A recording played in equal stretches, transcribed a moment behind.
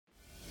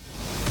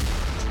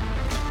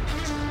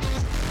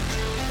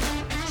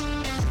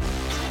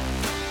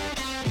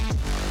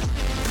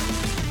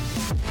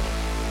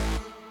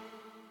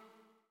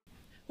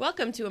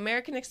Welcome to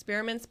American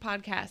Experiments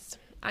Podcast.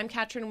 I'm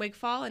Catrin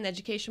Wigfall, an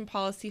Education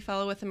Policy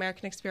Fellow with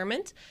American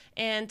Experiment,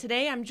 and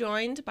today I'm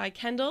joined by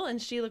Kendall and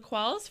Sheila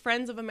Qualls,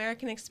 friends of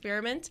American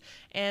Experiment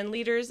and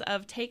leaders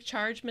of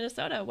TakeCharge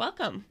Minnesota.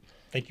 Welcome.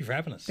 Thank you for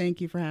having us. Thank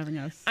you for having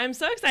us. I'm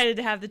so excited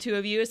to have the two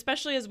of you,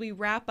 especially as we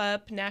wrap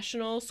up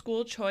National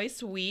School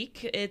Choice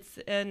Week. It's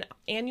an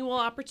annual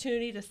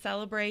opportunity to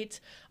celebrate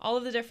all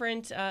of the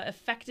different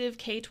effective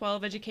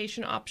K-12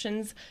 education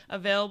options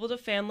available to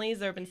families.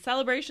 There have been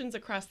celebrations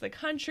across the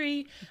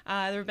country.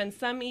 There have been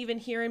some even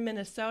here in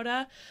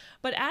Minnesota.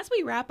 But as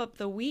we wrap up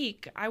the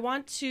week, I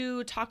want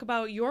to talk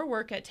about your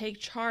work at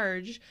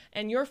TakeCharge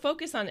and your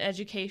focus on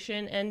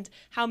education and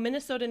how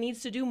Minnesota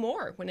needs to do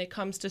more when it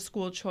comes to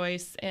school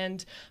choice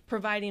and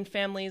providing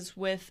families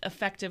with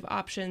effective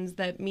options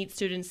that meet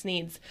students'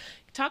 needs.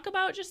 Talk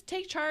about just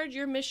TakeCharge,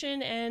 your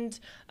mission, and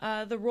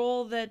the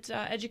role that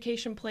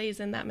education plays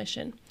in that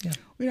mission.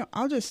 Yeah.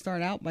 I'll just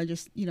start out by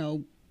just,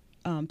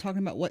 talking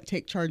about what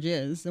TakeCharge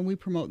is. And we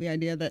promote the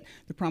idea that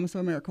the promise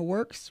of America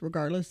works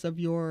regardless of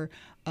your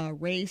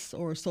race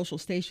or social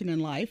station in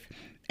life.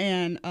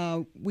 And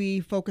we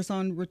focus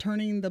on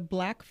returning the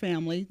Black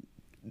family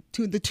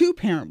to the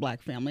two-parent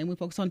Black family, and we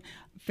focus on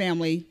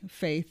family,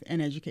 faith,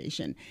 and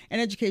education.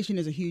 And education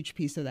is a huge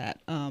piece of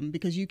that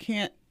because you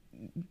can't,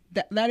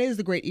 that is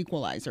the great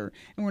equalizer,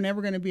 and we're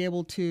never going to be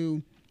able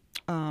to,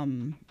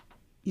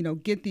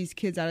 get these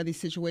kids out of these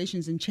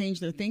situations and change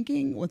their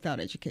thinking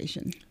without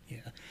education. Yeah.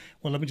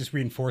 Well, let me just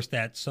reinforce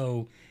that.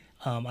 So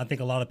I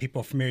think a lot of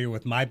people are familiar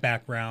with my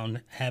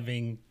background,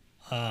 having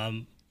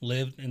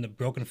lived in a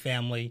broken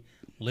family,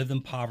 lived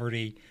in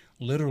poverty,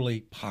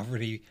 literally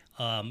poverty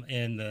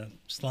in the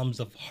slums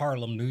of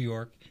Harlem, New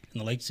York in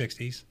the late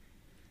 60s.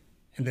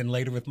 And then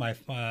later with my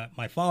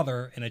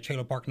father in a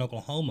trailer park in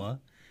Oklahoma.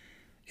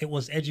 It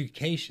was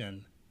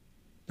education,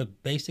 the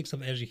basics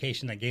of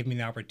education that gave me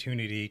the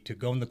opportunity to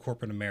go into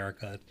corporate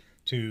America,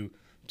 to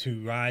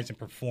rise and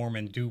perform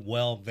and do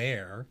well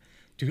there,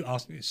 to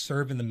also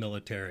serve in the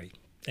military,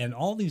 and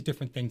all these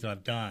different things that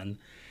I've done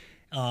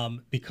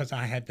because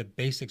I had the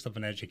basics of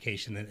an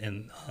education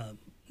and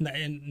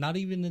not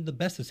even in the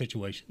best of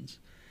situations.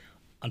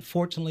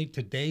 Unfortunately,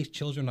 today's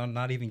children are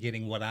not even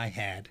getting what I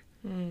had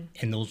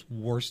in those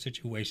worst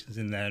situations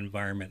in that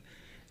environment,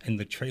 in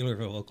the trailer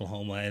of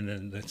Oklahoma and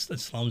in the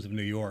slums of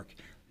New York.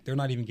 They're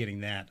not even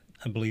getting that.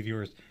 I believe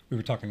we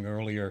were talking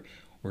earlier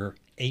where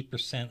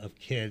 8% of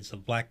kids,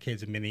 of Black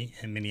kids in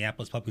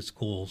Minneapolis public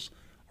schools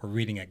are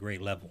reading at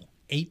grade level.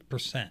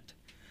 8%.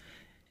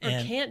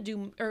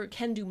 Or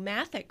can do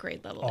math at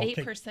grade level.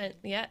 8%, can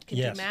yes,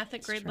 do math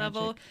at grade tragic.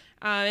 level.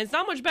 It's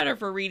not much better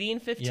for reading,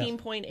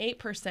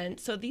 15.8%.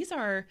 So these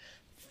are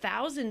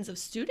thousands of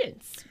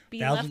students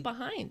being left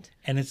behind.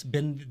 And it's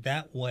been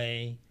that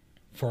way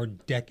for a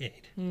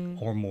decade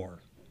or more.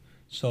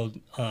 So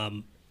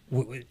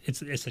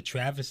it's a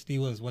travesty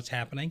with what's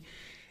happening.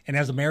 And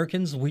as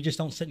Americans, we just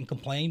don't sit and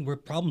complain. We're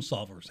problem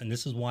solvers. And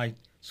this is why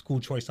school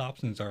choice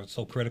options are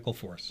so critical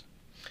for us.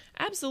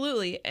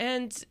 Absolutely.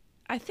 And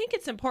I think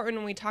it's important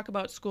when we talk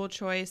about school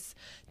choice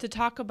to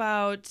talk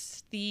about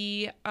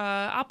the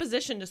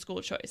opposition to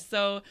school choice.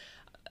 So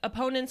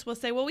opponents will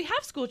say, well, we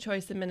have school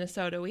choice in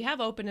Minnesota. We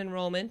have open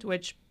enrollment,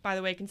 which, by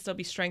the way, can still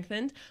be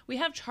strengthened. We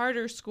have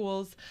charter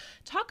schools.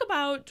 Talk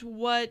about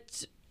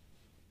what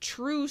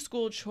true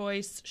school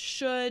choice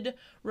should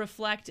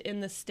reflect in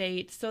the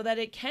state so that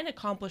it can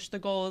accomplish the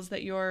goals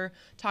that you're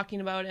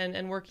talking about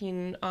and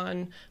working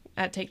on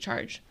at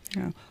TakeCharge.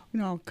 Yeah,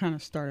 I'll kind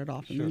of start it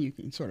off and Sure. then you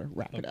can sort of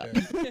wrap it up.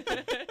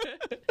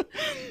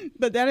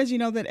 But that is,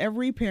 that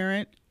every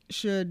parent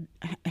should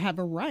have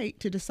a right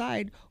to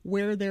decide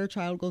where their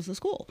child goes to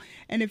school.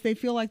 And if they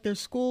feel like their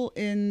school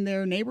in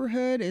their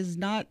neighborhood is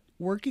not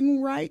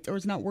working right or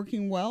is not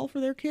working well for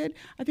their kid,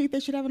 I think they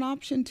should have an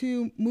option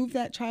to move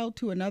that child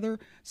to another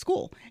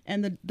school.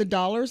 And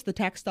the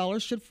tax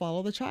dollars should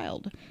follow the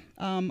child.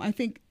 I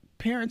think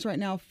parents right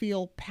now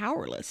feel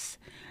powerless.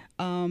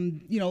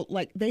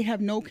 Like they have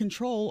no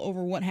control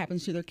over what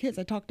happens to their kids.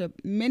 I talk to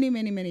many,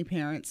 many, many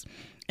parents,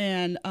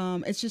 and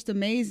it's just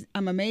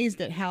I'm amazed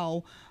at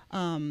how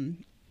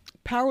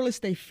powerless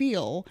they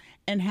feel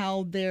and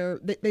how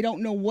they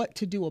don't know what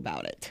to do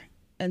about it.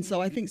 And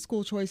so I think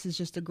school choice is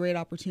just would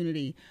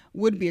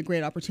be a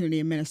great opportunity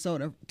in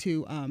Minnesota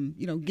to,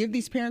 give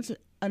these parents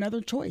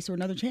another choice or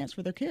another chance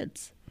for their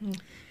kids.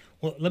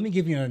 Well, let me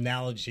give you an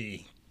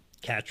analogy,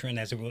 Catrin,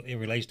 as it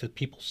relates to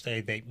people say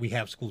that we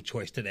have school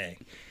choice today.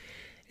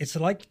 It's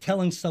like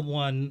telling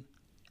someone,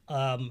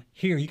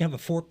 here, you can have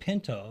a Ford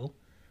Pinto,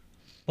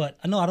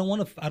 but no, I don't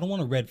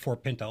want a red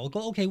Ford Pinto.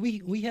 Go, okay,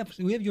 we have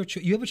you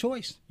have a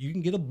choice. You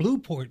can get a blue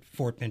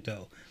Ford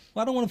Pinto.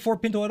 Well, I don't want a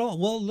Ford Pinto at all.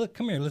 Well, look,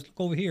 come here. Let's look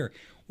over here.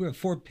 We have a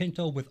Ford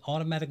Pinto with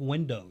automatic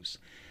windows.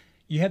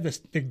 You have this.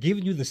 They're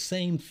giving you the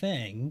same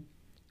thing,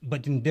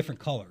 but in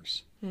different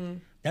colors.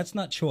 That's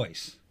not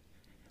choice.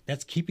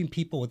 That's keeping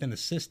people within the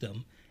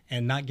system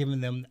and not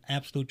giving them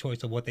absolute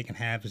choice of what they can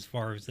have as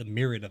far as the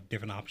myriad of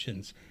different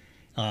options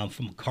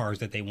from cars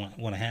that they want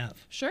to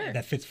have. Sure.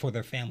 That fits for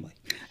their family.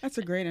 That's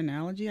a great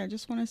analogy. I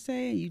just want to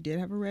say you did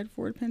have a red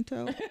Ford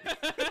Pinto.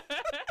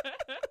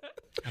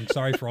 I'm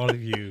sorry for all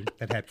of you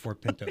that had Ford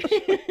Pintos.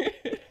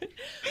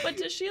 But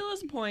to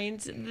Sheila's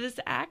point, this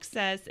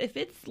access, if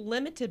it's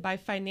limited by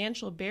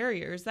financial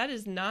barriers, that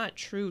is not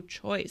true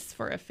choice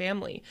for a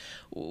family.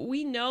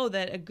 We know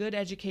that a good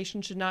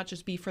education should not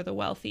just be for the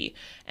wealthy.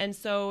 And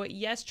so,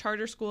 yes,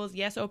 charter schools,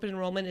 yes, open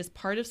enrollment is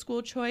part of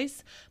school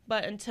choice.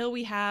 But until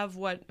we have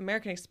what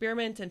American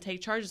Experiment and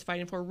TakeCharge is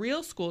fighting for,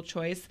 real school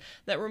choice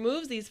that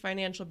removes these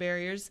financial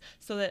barriers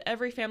so that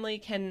every family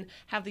can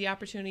have the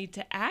opportunity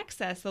to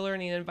access the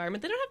learning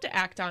environment. They don't have to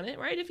act on it,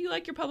 right? If you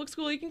like your public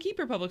school, you can keep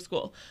your public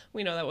school.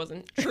 We know that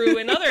wasn't true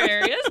in other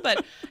areas,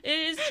 but it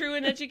is true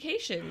in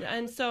education.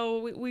 And so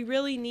we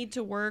really need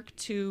to work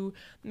to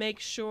make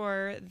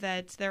sure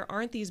that there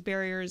aren't these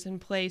barriers in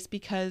place,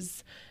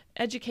 because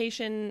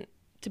education,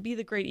 to be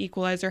the great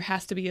equalizer,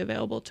 has to be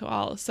available to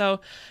all.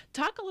 So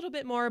talk a little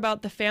bit more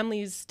about the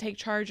families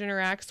TakeCharge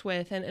interacts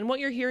with and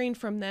what you're hearing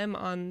from them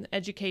on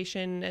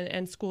education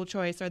and school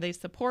choice. Are they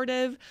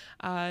supportive?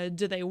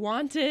 Do they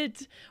want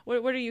it?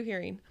 What are you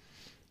hearing?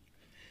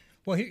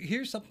 Well,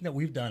 here's something that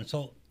we've done.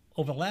 So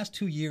over the last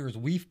 2 years,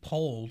 we've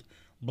polled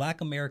Black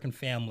American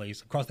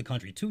families across the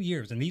country, 2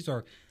 years, and these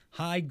are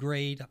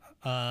high-grade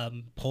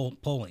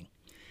polling.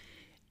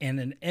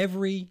 And in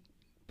every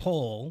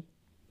poll,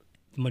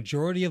 the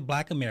majority of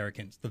Black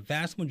Americans, the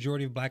vast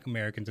majority of Black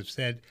Americans have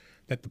said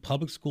that the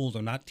public schools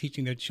are not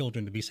teaching their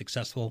children to be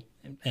successful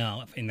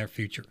in their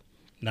future,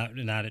 not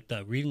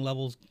at reading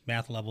levels,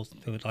 math levels,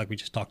 like we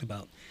just talked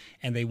about,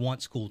 and they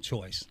want school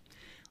choice.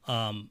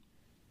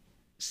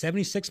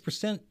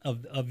 76%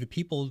 of the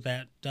people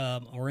that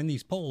are in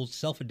these polls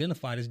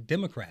self-identified as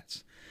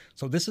Democrats.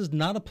 So this is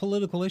not a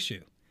political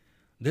issue.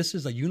 This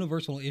is a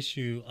universal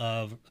issue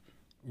of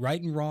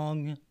right and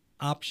wrong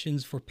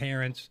options for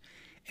parents.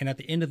 And at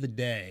the end of the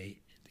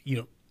day,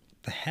 to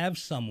have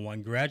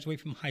someone graduate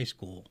from high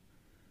school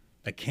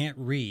that can't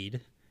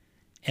read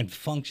and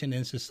function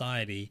in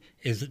society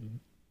is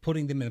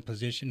putting them in a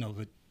position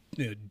of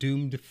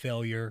doomed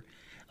failure,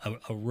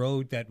 a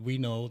road that we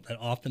know that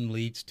often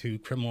leads to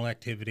criminal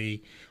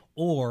activity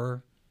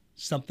or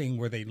something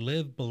where they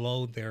live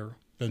below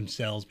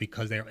themselves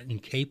because they're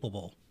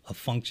incapable of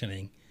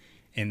functioning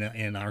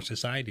in our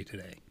society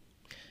today.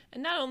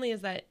 And not only is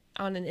that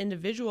on an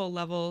individual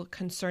level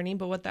concerning,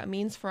 but what that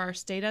means for our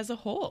state as a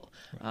whole,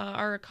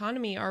 our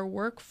economy, our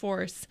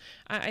workforce.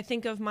 I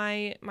think of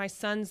my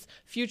son's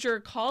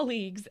future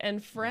colleagues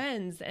and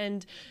friends,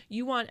 and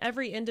you want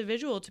every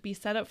individual to be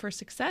set up for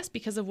success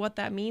because of what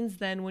that means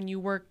then when you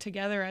work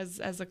together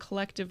as a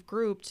collective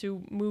group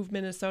to move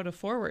Minnesota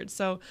forward.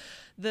 So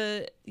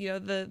the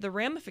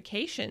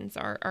ramifications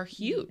are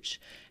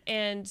huge.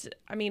 And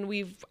I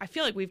mean, I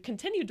feel like we've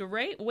continued to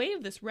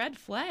wave this red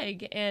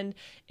flag, and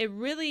it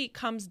really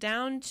comes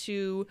down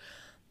to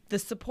the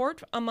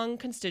support among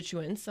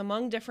constituents,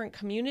 among different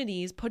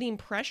communities, putting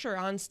pressure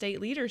on state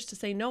leaders to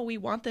say, no, we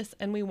want this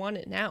and we want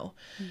it now.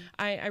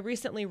 I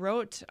recently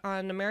wrote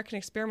on American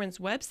Experiment's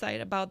website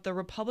about the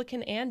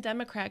Republican and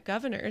Democrat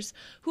governors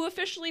who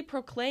officially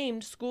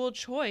proclaimed school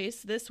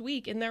choice this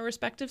week in their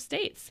respective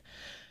states.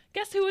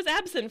 Guess who was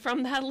absent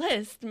from that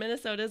list?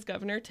 Minnesota's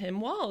Governor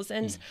Tim Walz.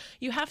 And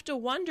you have to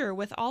wonder,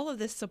 with all of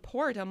this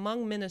support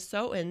among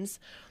Minnesotans,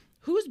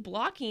 who's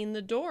blocking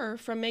the door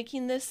from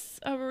making this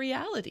a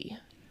reality?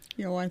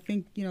 I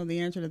think, the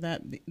answer to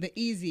that, the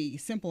easy,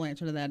 simple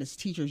answer to that is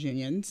teachers'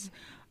 unions.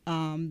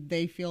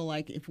 They feel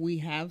like if we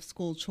have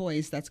school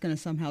choice, that's going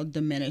to somehow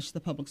diminish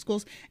the public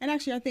schools. And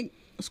actually, I think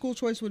school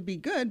choice would be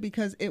good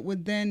because it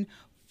would then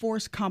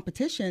force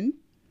competition,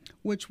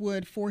 which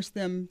would force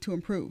them to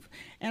improve.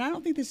 And I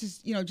don't think this is,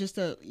 just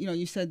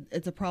you said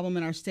it's a problem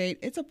in our state.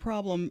 It's a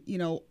problem,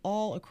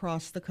 all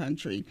across the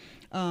country.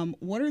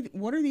 What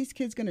are these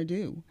kids going to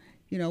do?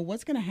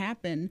 What's going to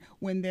happen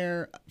when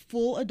they're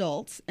full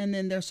adults and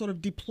then they're sort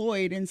of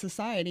deployed in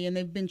society and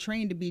they've been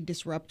trained to be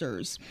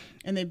disruptors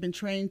and they've been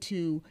trained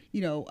to,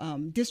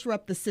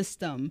 disrupt the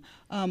system?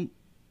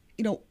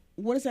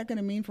 What is that going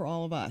to mean for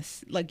all of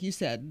us? Like you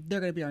said, they're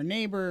going to be our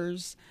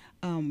neighbors,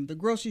 the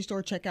grocery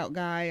store checkout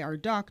guy, our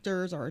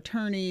doctors, our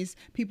attorneys,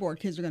 people our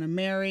kids are going to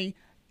marry.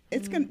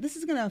 This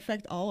is going to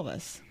affect all of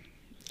us.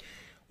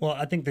 Well,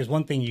 I think there's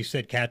one thing you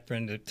said,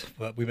 Catrin,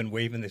 that we've been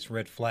waving this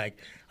red flag.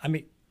 I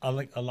mean,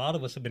 a lot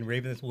of us have been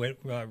waving this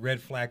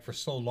red flag for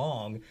so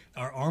long,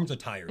 our arms are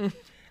tired.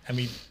 I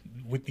mean,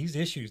 with these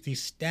issues,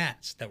 these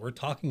stats that we're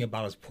talking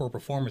about as poor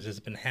performance has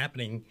been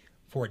happening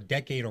for a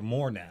decade or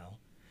more now.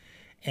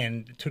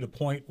 And to the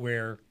point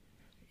where,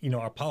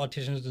 our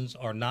politicians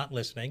are not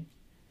listening.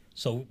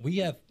 So we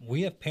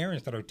have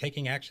parents that are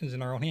taking actions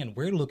in our own hand.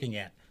 We're looking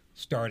at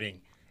starting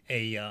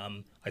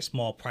a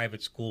small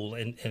private school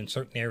in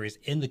certain areas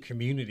in the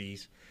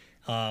communities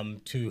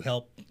to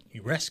help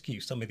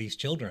rescue some of these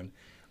children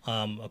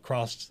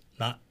across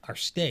not our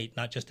state,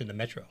 not just in the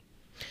metro.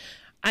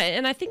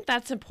 And I think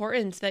that's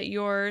important that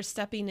you're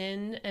stepping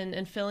in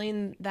and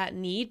filling that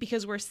need,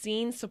 because we're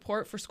seeing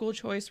support for school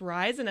choice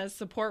rise. And as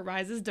support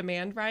rises,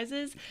 demand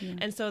rises. Yeah.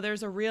 And so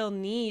there's a real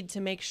need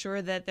to make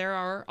sure that there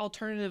are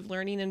alternative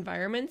learning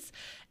environments.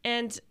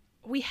 And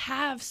we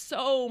have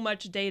so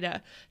much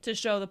data to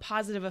show the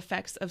positive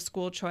effects of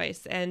school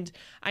choice. And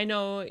I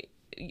know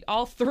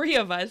all three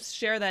of us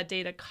share that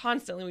data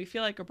constantly. We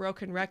feel like a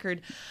broken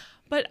record.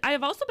 But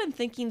I've also been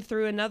thinking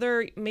through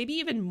another, maybe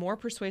even more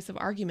persuasive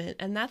argument,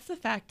 and that's the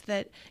fact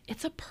that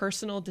it's a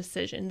personal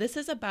decision. This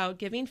is about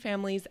giving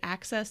families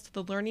access to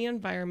the learning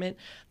environment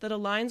that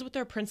aligns with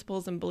their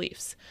principles and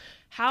beliefs.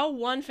 How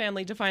one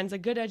family defines a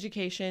good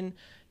education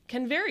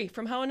can vary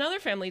from how another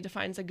family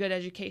defines a good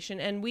education.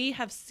 And we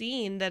have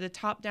seen that a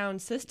top-down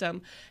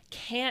system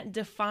can't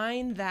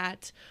define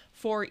that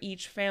for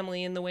each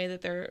family in the way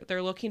that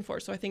they're looking for.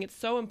 So I think it's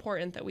so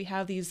important that we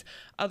have these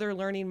other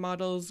learning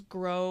models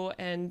grow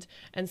and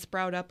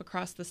sprout up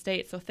across the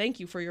state. So thank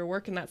you for your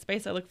work in that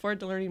space. I look forward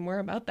to learning more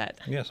about that.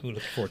 Yes, we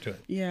look forward to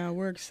it. Yeah,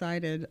 we're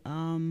excited.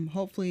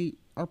 Hopefully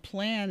our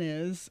plan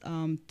is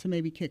to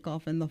maybe kick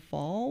off in the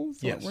fall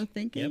is what we're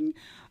thinking. Yep.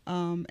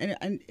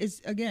 And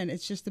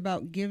it's just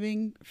about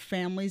giving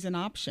families an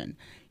option.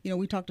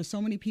 We talk to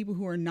so many people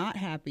who are not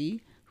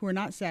happy, who are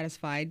not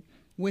satisfied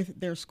with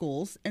their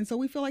schools. And so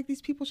we feel like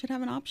these people should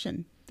have an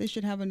option. They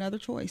should have another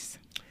choice.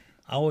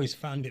 I always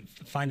find it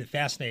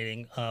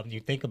fascinating. You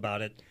think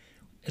about it.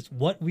 It's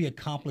what we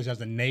accomplished as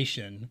a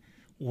nation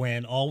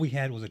when all we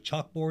had was a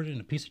chalkboard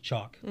and a piece of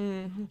chalk,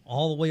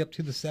 all the way up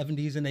to the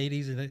 70s and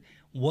 80s. And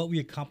what we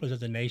accomplished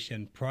as a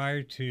nation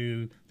prior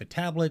to the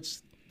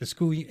tablets, the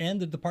school, and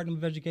the Department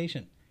of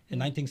Education in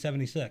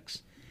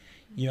 1976.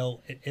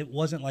 It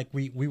wasn't like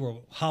we were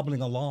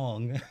hobbling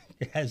along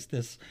as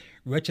this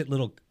wretched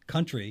little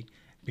country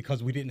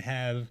because we didn't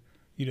have,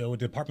 a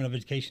Department of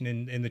Education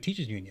in the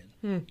teachers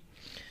union.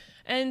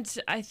 And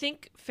I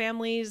think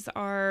families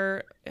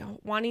are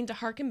wanting to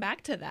harken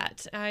back to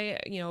that.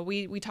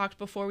 We talked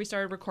before we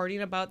started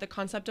recording about the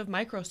concept of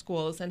micro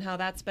schools and how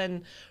that's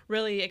been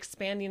really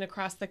expanding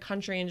across the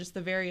country and just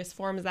the various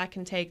forms that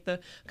can take.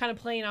 The kind of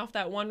playing off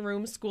that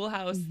one-room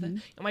schoolhouse.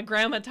 My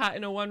grandma taught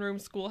in a one-room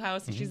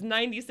schoolhouse, and she's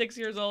 96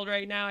 years old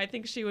right now. I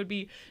think she would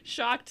be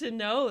shocked to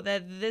know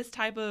that this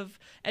type of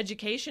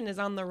education is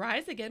on the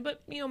rise again.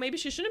 But maybe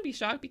she shouldn't be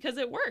shocked because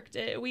it worked.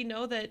 We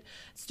know that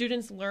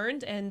students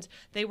learned and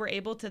they were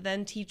able to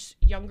then teach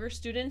younger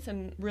students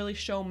and really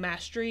show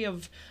mastery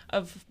of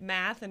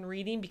math and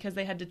reading because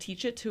they had to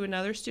teach it to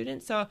another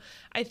student. So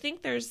I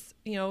think there's,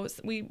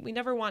 we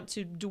never want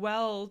to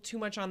dwell too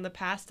much on the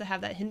past to have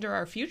that hinder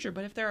our future.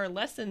 But if there are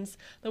lessons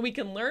that we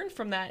can learn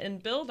from that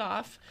and build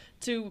off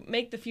to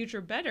make the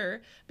future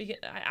better,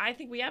 I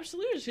think we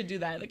absolutely should do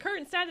that. The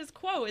current status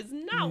quo is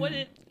not what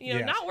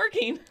not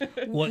working.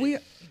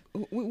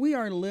 We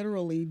are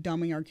literally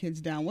dumbing our kids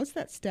down. What's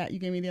that stat you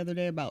gave me the other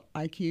day about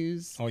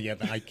IQs? Oh, yeah.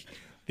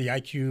 The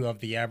IQ of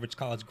the average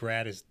college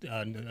grad is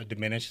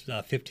diminished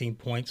 15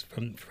 points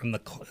from the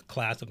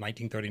class of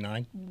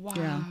 1939.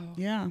 Wow.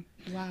 Yeah.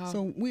 Wow.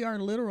 So we are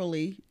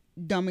literally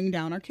dumbing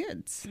down our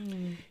kids.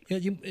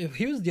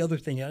 Here's the other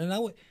thing.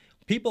 And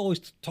people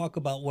always talk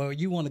about, well,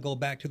 you want to go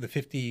back to the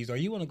 50s or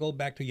you want to go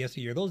back to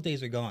yesteryear. Those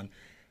days are gone.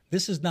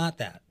 This is not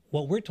that.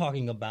 What we're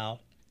talking about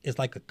is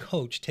like a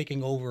coach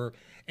taking over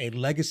a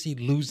legacy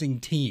losing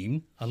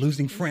team, a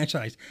losing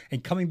franchise,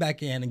 and coming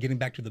back in and getting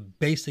back to the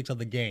basics of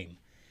the game.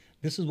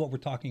 This is what we're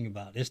talking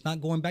about. It's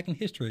not going back in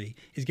history.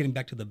 It's getting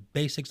back to the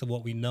basics of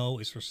what we know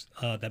is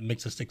that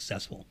makes us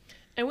successful.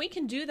 And we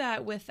can do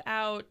that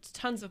without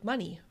tons of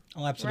money.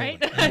 Oh, absolutely.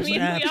 Right? I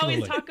mean, we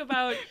always talk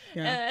about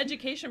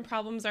education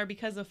problems are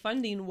because of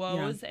funding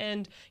woes. Yeah.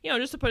 And,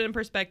 just to put it in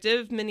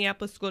perspective,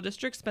 Minneapolis School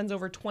District spends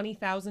over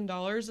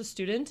 $20,000 a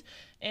student.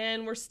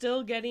 And we're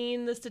still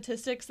getting the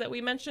statistics that we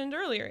mentioned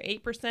earlier.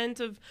 8%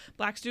 of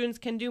Black students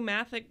can do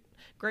math at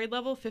grade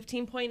level,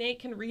 15.8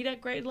 can read at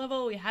grade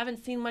level. We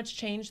haven't seen much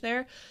change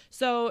there.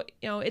 So,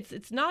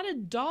 it's not a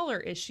dollar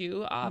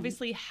issue.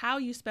 Obviously, how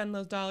you spend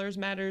those dollars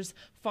matters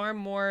far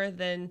more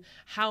than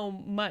how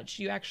much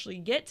you actually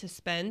get to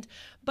spend.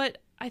 But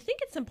I think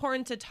it's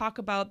important to talk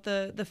about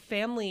the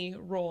family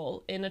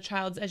role in a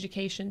child's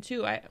education,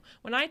 too.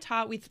 When I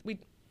taught, we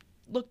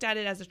looked at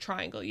it as a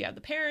triangle. You have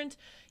the parent,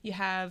 you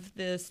have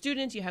the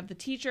student, you have the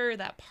teacher.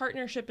 That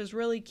partnership is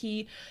really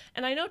key.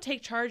 And I know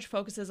TakeCharge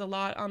focuses a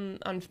lot on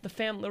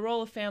the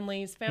role of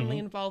families, family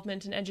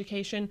involvement in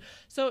education.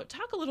 So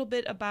talk a little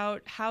bit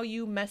about how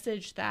you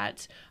message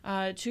that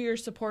to your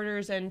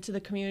supporters and to the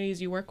communities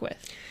you work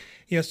with.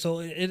 Yeah, so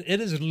it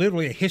is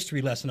literally a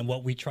history lesson of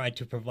what we try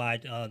to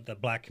provide the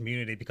Black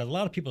community, because a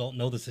lot of people don't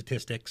know the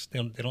statistics. They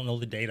don't know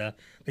the data.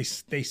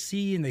 They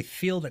see and they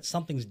feel that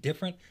something's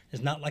different.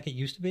 It's not like it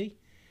used to be.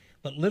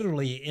 But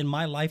literally, in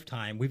my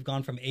lifetime, we've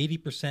gone from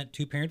 80%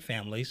 two-parent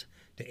families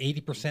to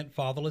 80%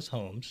 fatherless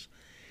homes.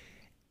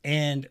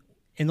 And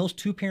in those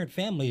two-parent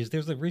families,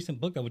 there's a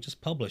recent book that was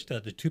just published, The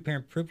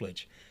Two-Parent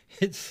Privilege.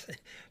 It's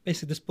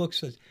basically, this book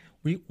says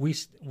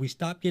we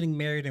stop getting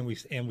married and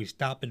we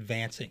stop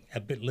advancing,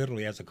 a bit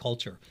literally, as a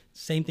culture.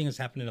 Same thing has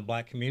happened in the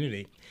Black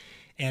community.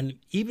 And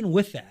even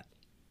with that,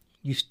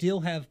 you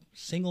still have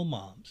single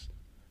moms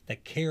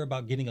that care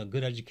about getting a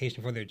good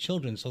education for their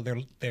children, so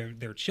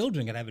their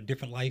children can have a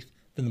different life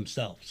than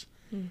themselves.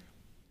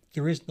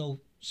 There is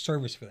no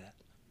service for that.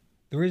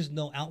 There is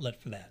no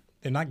outlet for that.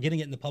 they're not getting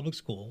it in the public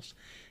schools,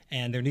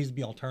 and there needs to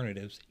be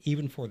alternatives,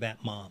 even for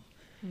that mom.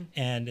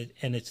 And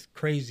it's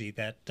crazy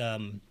that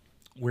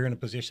we're in a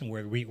position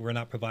where we're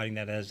not providing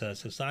that as a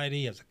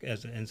society,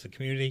 as a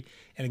community.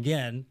 And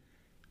again,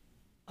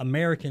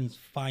 Americans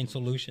find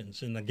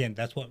solutions. And again,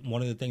 that's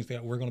one of the things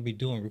that we're going to be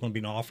doing. We're going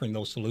to be offering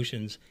those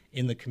solutions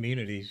in the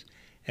communities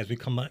as we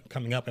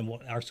coming up. And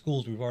our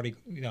schools, we've already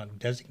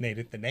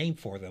designated the name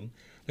for them.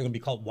 They're going to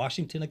be called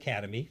Washington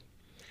Academy,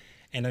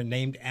 and they're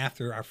named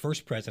after our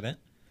first president.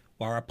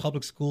 While our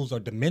public schools are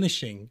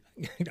diminishing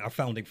our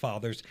founding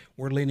fathers,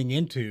 we're leaning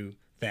into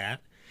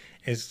that.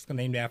 It's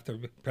named after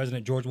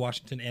President George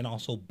Washington and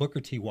also Booker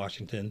T.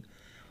 Washington.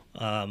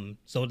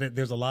 So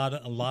there's a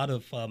lot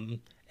of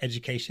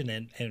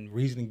education and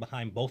reasoning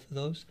behind both of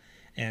those,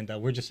 and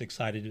we're just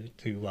excited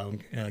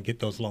to get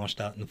those launched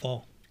out in the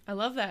fall. I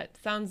love that.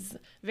 Sounds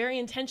very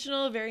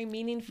intentional, very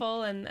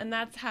meaningful, and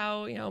that's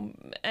how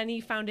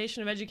any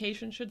foundation of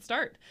education should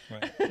start.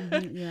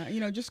 Right.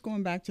 Yeah, just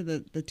going back to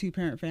the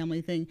two-parent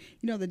family thing,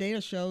 the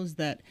data shows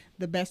that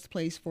the best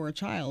place for a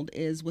child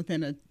is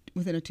within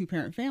a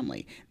two-parent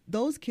family.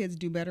 Those kids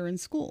do better in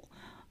school.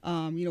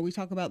 We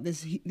talk about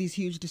these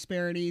huge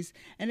disparities,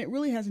 and it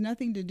really has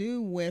nothing to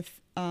do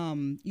with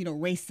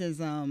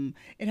racism.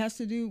 It has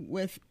to do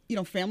with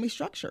family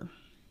structure.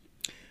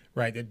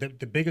 Right.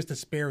 The biggest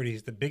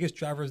disparities, the biggest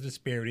driver of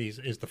disparities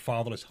is the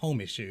fatherless home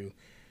issue,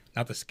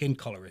 not the skin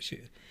color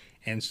issue.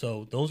 And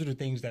so those are the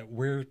things that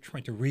we're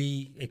trying to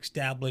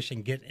reestablish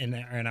and get in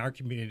our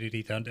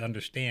community to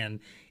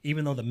understand,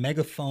 even though the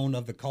megaphone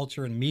of the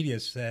culture and media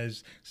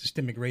says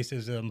systemic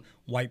racism,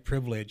 white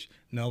privilege.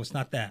 No, it's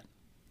not that.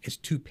 It's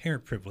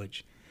two-parent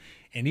privilege.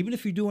 And even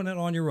if you're doing it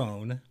on your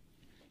own,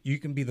 you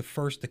can be the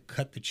first to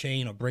cut the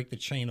chain or break the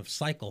chain of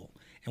cycle.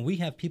 And we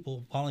have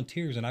people,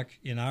 volunteers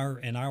in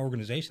our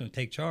organization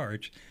to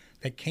TakeCharge,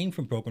 that came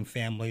from broken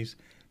families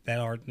that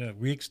are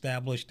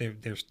reestablished.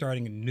 They're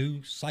starting a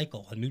new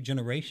cycle, a new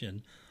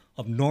generation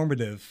of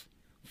normative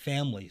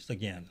families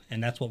again,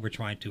 and that's what we're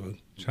trying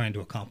to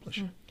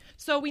accomplish.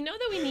 So we know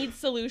that we need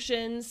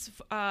solutions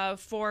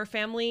for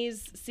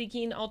families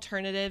seeking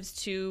alternatives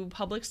to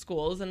public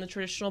schools in the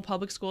traditional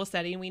public school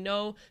setting. We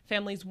know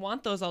families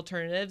want those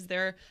alternatives.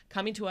 They're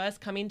coming to us,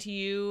 coming to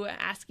you,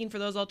 asking for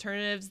those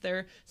alternatives.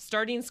 They're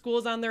starting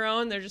schools on their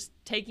own. They're just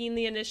taking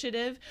the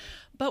initiative.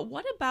 But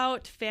what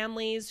about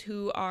families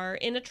who are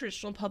in a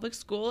traditional public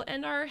school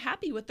and are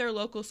happy with their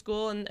local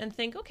school and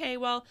think, okay,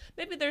 well,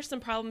 maybe there's some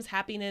problems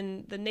happening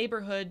in the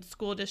neighborhood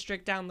school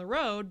district down the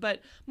road,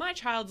 but my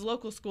child's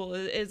local school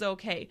is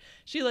okay.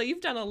 Sheila,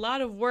 you've done a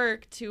lot of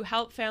work to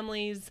help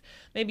families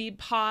maybe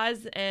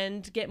pause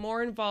and get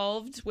more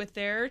involved with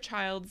their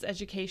child's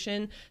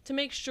education to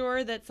make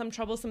sure that some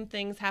troublesome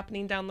things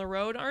happening down the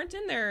road aren't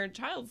in their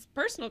child's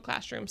personal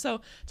classroom.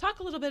 So talk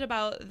a little bit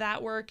about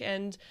that work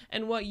and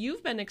what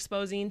you've been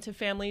exposing to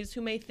families who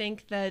may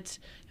think that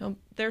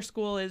their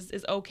school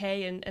is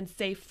okay and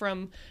safe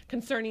from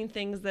concerning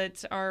things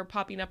that are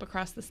popping up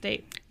across the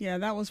state. Yeah,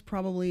 that was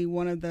probably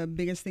one of the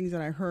biggest things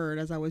that I heard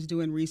as I was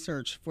doing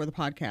research for the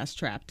podcast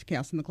Trapped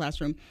Chaos in the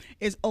Classroom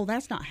is, oh,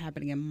 that's not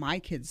happening in my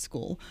kid's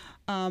school.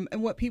 And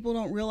what people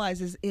don't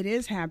realize is it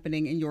is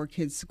happening in your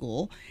kid's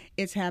school.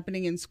 It's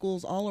happening in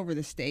schools all over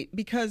the state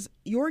because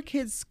your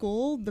kid's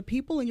school, the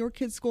people in your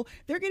kid's school,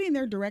 they're getting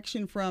their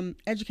direction from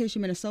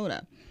Education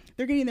Minnesota.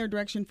 They're getting their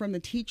direction from the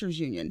teachers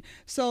union.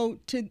 So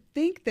to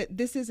think that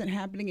this isn't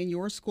happening in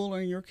your school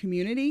or in your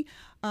community,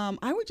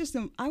 I would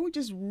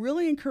just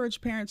really encourage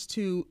parents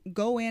to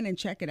go in and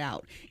check it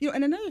out.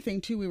 And another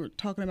thing too, we were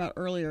talking about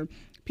earlier,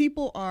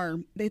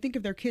 they think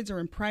if their kids are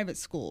in private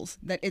schools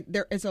that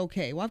it's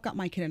okay. Well, I've got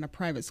my kid in a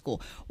private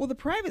school. Well, the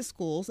private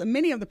schools, and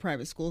many of the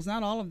private schools,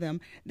 not all of them,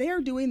 they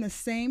are doing the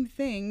same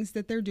things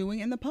that they're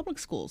doing in the public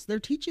schools. They're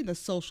teaching the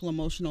social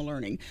emotional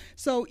learning.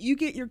 So you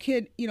get your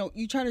kid,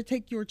 you try to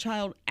take your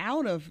child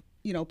out of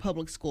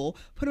public school,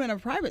 put them in a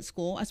private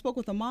school. I spoke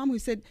with a mom who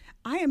said,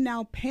 I am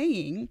now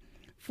paying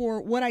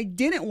for what I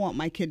didn't want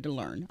my kid to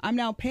learn. I'm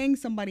now paying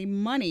somebody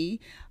money,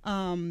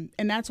 and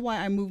that's why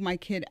I moved my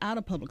kid out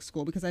of public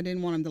school, because I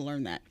didn't want him to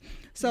learn that.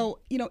 So,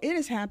 it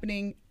is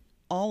happening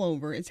all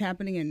over. It's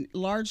happening in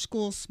large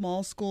schools,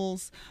 small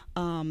schools,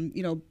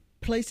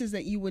 places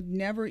that you would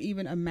never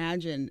even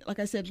imagine. Like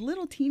I said,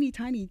 little teeny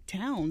tiny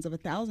towns of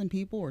 1,000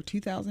 people or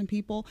 2,000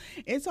 people.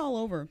 It's all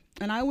over.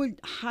 And I would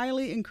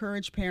highly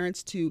encourage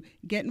parents to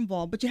get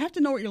involved, but you have to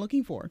know what you're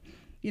looking for.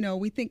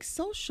 We think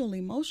social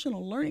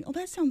emotional learning. Oh,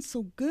 that sounds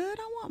so good.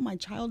 I want my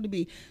child to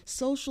be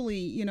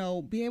socially,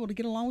 be able to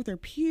get along with their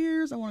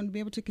peers. I want them to be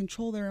able to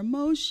control their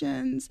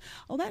emotions.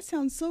 Oh, that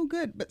sounds so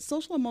good. But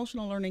social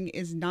emotional learning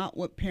is not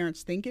what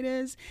parents think it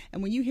is.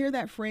 And when you hear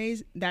that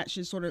phrase, that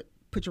should sort of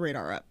put your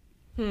radar up.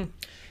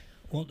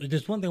 Well,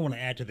 there's one thing I want to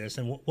add to this.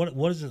 And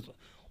what is this?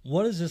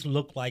 What does this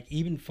look like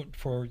even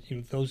for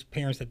those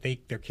parents that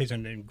their kids are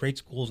in great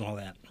schools and all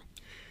that?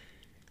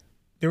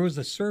 There was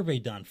a survey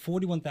done,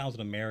 41,000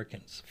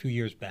 Americans a few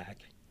years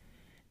back,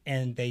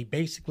 and they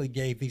basically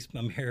gave these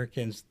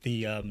Americans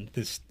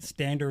this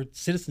standard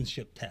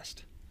citizenship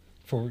test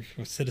for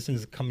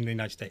citizens coming to the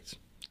United States,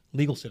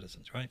 legal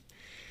citizens, right?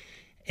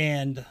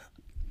 And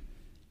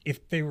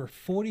if they were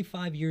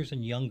 45 years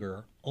and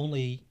younger,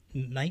 only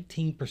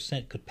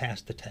 19% could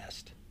pass the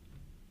test.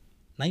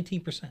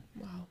 19%.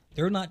 Wow.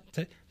 They're not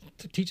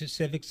teaching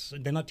civics.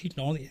 They're not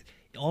teaching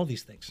all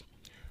these things.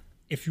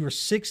 If you were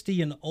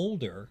 60 and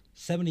older,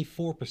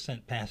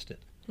 74% passed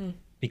it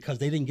because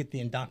they didn't get the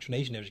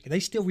indoctrination education. They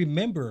still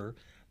remember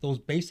those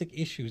basic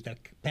issues that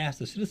passed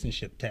the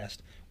citizenship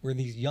test, where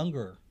these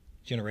younger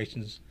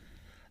generations,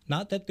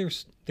 not that they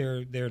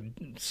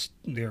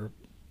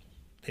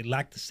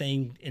lack the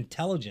same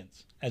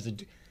intelligence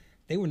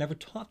they were never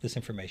taught this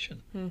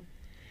information.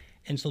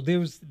 And so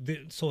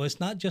so it's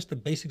not just the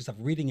basics of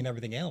reading and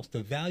everything else.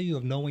 The value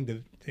of knowing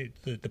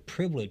the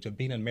privilege of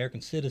being an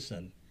American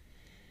citizen.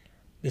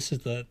 This is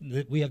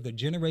we have the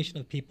generation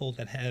of people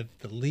that have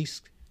the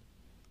least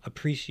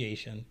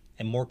appreciation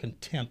and more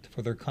contempt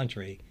for their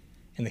country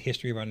in the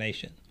history of our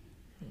nation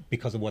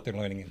because of what they're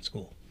learning in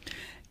school.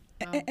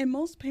 And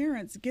most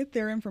parents get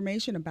their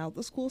information about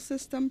the school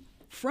system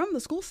from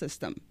the school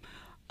system.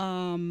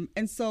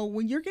 And so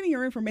when you're getting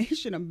your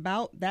information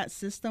about that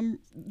system,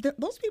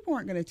 those people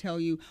aren't going to tell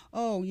you,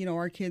 oh,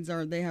 our kids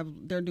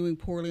they're doing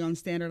poorly on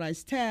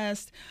standardized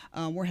tests.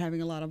 We're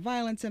having a lot of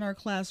violence in our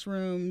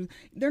classrooms.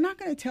 They're not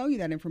going to tell you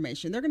that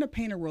information. They're going to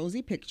paint a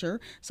rosy picture.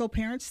 So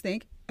parents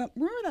think,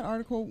 remember that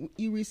article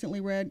you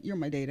recently read? You're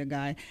my data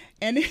guy.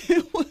 And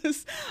it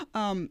was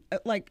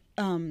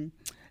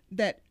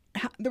that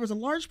there was a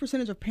large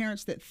percentage of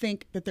parents that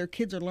think that their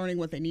kids are learning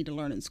what they need to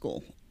learn in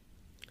school.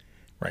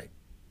 Right.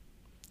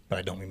 But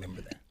I don't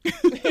remember that.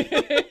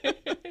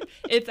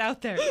 It's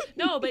out there.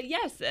 No, but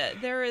yes,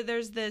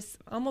 there's this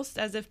almost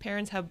as if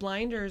parents have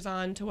blinders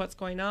on to what's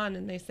going on,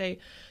 and they say,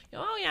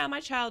 oh yeah, my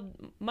child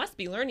must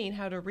be learning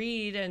how to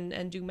read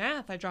and do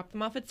math. I drop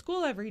them off at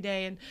school every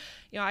day. And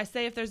I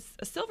say, if there's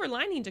a silver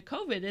lining to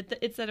COVID,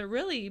 it's that it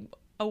really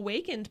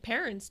awakened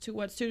parents to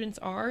what students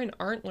are and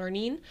aren't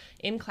learning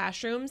in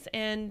classrooms.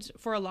 And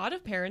for a lot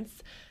of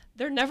parents,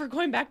 they're never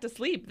going back to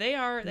sleep. They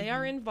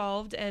are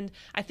involved. And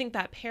I think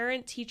that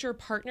parent-teacher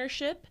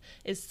partnership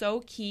is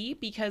so key,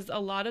 because a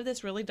lot of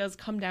this really does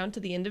come down to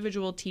the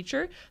individual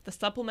teacher, the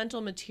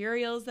supplemental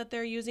materials that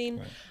they're using.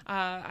 Right.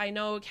 I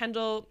know,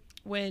 Kendall,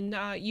 when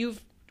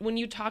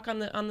you talk on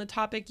the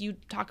topic, you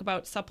talk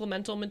about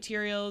supplemental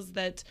materials,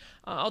 that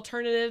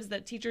alternatives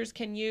that teachers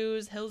can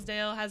use.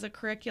 Hillsdale has a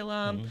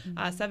curriculum,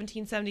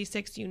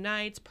 1776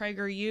 Unites,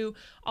 PragerU,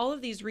 all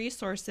of these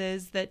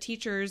resources that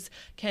teachers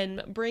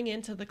can bring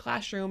into the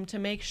classroom to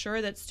make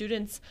sure that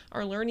students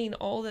are learning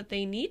all that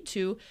they need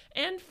to,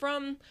 and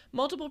from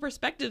multiple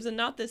perspectives, and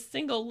not this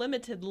single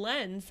limited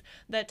lens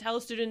that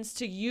tells students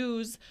to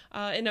use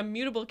an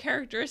immutable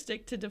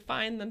characteristic to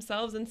define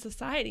themselves in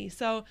society.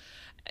 So,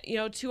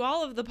 to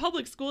all of the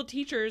public school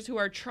teachers who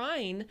are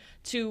trying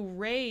to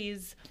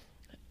raise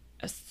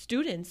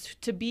students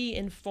to be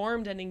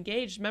informed and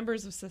engaged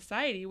members of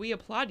society, we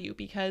applaud you,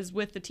 because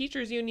with the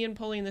teachers union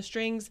pulling the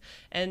strings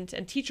and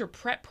teacher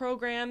prep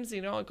programs,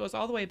 it goes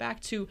all the way back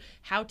to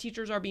how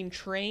teachers are being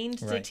trained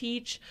to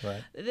teach.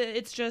 Right.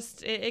 It's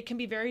just, it can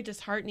be very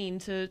disheartening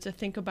to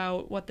think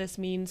about what this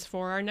means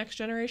for our next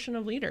generation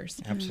of leaders.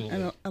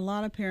 Absolutely. And a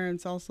lot of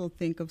parents also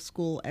think of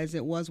school as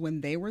it was when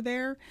they were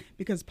there,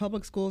 because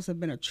public schools have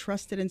been a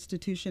trusted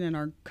institution in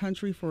our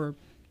country for,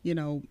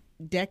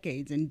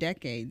 decades and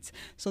decades.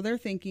 So they're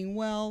thinking,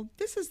 well,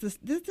 this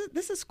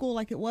is school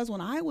like it was when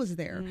I was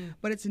there,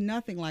 but it's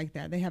nothing like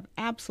that. They have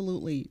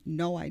absolutely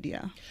no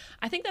idea.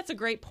 I think that's a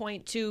great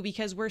point too,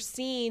 because we're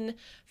seeing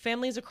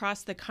families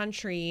across the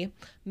country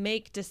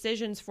make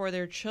decisions for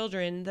their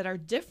children that are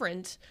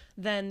different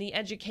than the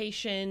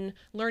education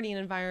learning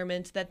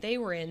environment that they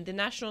were in. The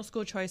National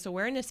School Choice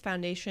Awareness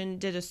Foundation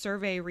did a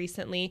survey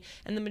recently,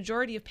 and the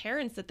majority of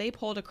parents that they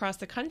polled across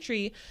the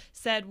country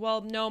said,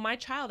 well, no, my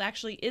child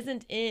actually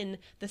isn't in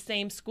the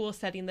same school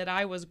setting that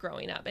I was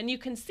growing up. And you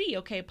can see,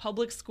 okay,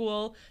 public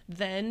school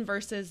then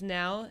versus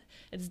now,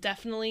 there's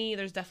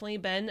definitely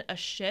been a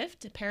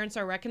shift. Parents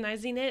are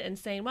recognizing it and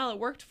saying, well, it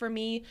worked for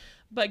me,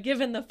 but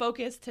given the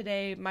focus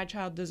today, my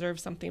child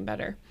deserves something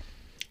better.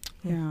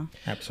 Yeah,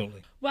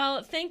 absolutely.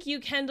 Well, thank you,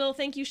 Kendall.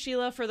 Thank you,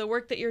 Sheila, for the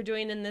work that you're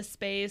doing in this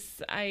space.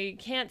 I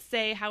can't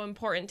say how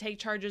important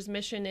TakeCharge's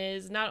mission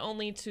is, not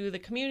only to the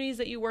communities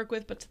that you work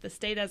with, but to the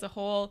state as a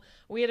whole.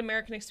 We at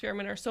American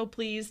Experiment are so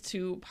pleased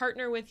to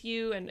partner with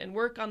you and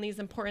work on these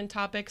important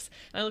topics.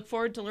 And I look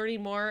forward to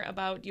learning more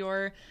about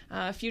your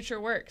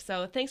future work.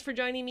 So thanks for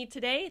joining me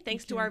today.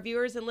 Thanks to our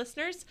viewers and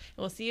listeners.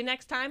 And we'll see you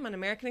next time on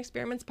American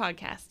Experiments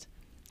Podcast.